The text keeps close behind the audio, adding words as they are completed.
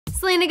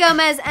Selena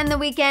Gomez and The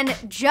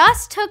Weeknd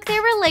just took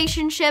their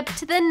relationship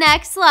to the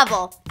next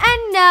level.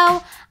 And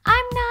no,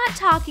 I'm not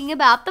talking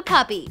about the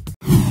puppy.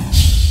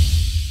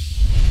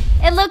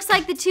 It looks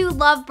like the two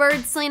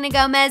lovebirds, Selena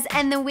Gomez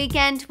and The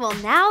Weeknd, will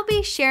now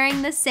be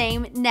sharing the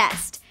same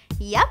nest.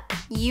 Yep,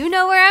 you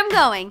know where I'm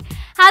going.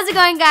 How's it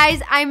going,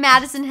 guys? I'm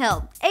Madison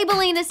Hill.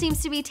 Abelina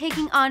seems to be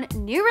taking on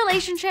new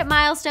relationship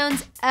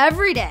milestones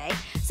every day.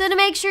 So to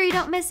make sure you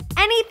don't miss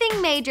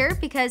anything major,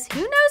 because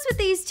who knows with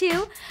these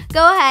two,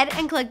 go ahead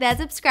and click that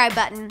subscribe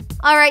button.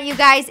 Alright, you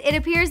guys, it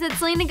appears that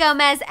Selena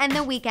Gomez and The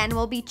Weeknd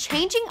will be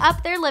changing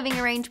up their living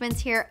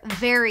arrangements here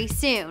very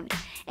soon.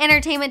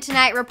 Entertainment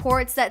Tonight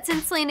reports that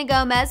since Selena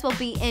Gomez will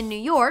be in New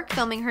York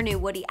filming her new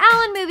Woody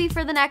Allen movie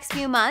for the next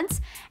few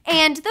months,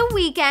 and The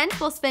Weeknd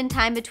will spend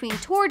time between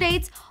tour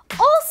dates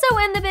also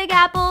in the Big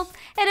Apple,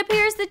 it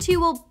appears the two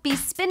will be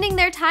spending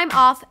their time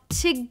off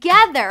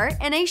together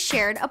in a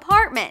shared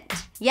apartment.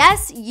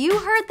 Yes, you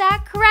heard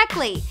that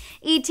correctly.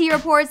 ET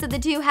reports that the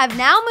two have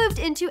now moved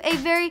into a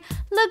very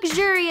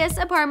luxurious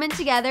apartment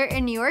together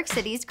in New York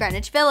City's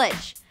Greenwich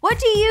Village. What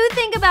do you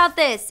think about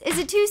this? Is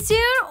it too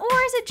soon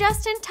or is it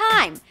just in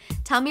time?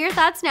 Tell me your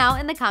thoughts now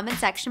in the comment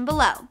section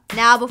below.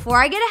 Now,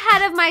 before I get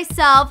ahead of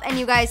myself and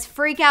you guys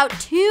freak out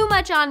too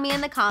much on me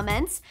in the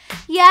comments,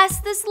 yes,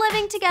 this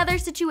living together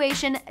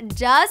situation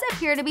does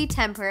appear to be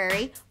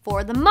temporary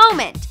for the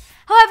moment.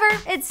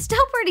 However, it's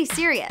still pretty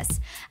serious.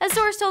 A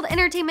source told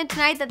Entertainment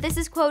Tonight that this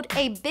is, quote,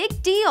 a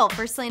big deal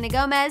for Selena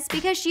Gomez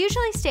because she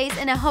usually stays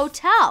in a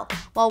hotel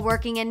while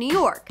working in New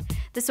York.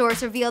 The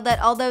source revealed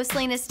that although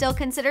Selena still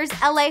considers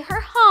LA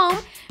her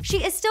home,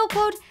 she is still,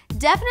 quote,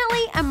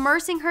 definitely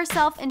immersing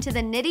herself into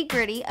the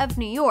nitty-gritty of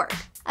New York.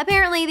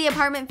 Apparently, the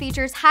apartment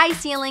features high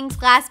ceilings,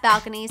 glass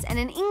balconies, and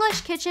an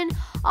English kitchen,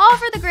 all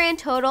for the grand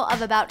total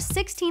of about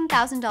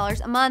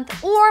 $16,000 a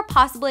month, or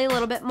possibly a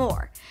little bit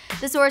more.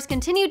 The source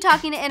continued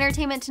talking to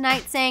Entertainment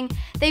Tonight, saying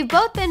they've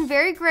both been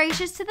very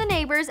gracious to the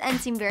neighbors and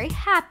seem very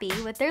happy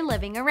with their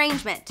living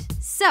arrangement.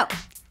 So,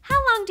 how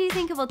long do you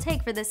think it will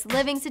take for this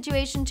living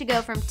situation to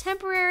go from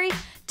temporary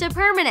to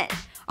permanent?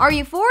 Are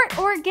you for it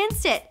or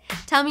against it?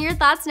 Tell me your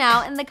thoughts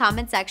now in the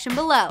comment section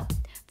below.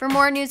 For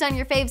more news on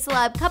your fave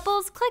celeb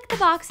couples, click the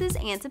boxes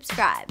and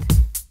subscribe.